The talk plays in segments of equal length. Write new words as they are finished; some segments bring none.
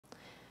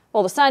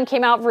Well, the sun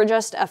came out for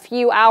just a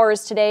few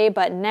hours today,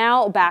 but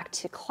now back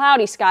to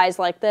cloudy skies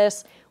like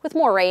this with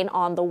more rain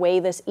on the way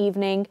this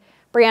evening.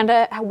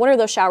 Brianda, what are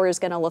those showers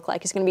going to look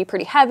like? Is it going to be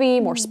pretty heavy,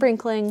 more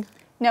sprinkling?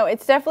 No,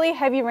 it's definitely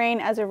heavy rain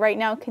as of right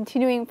now,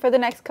 continuing for the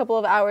next couple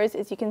of hours.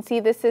 As you can see,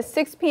 this is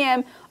 6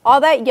 p.m. All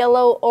that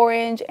yellow,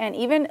 orange, and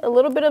even a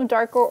little bit of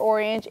darker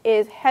orange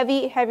is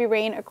heavy, heavy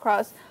rain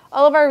across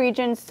all of our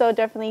regions. So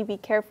definitely be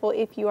careful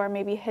if you are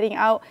maybe heading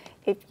out.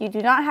 If you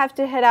do not have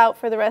to head out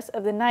for the rest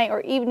of the night or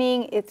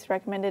evening, it's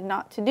recommended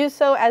not to do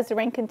so as the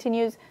rain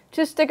continues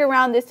to stick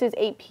around. This is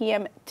 8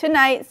 p.m.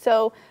 tonight,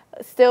 so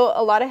still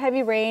a lot of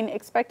heavy rain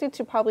expected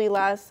to probably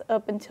last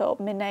up until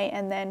midnight,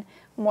 and then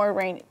more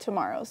rain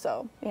tomorrow.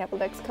 So we have the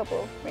next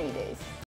couple rainy days.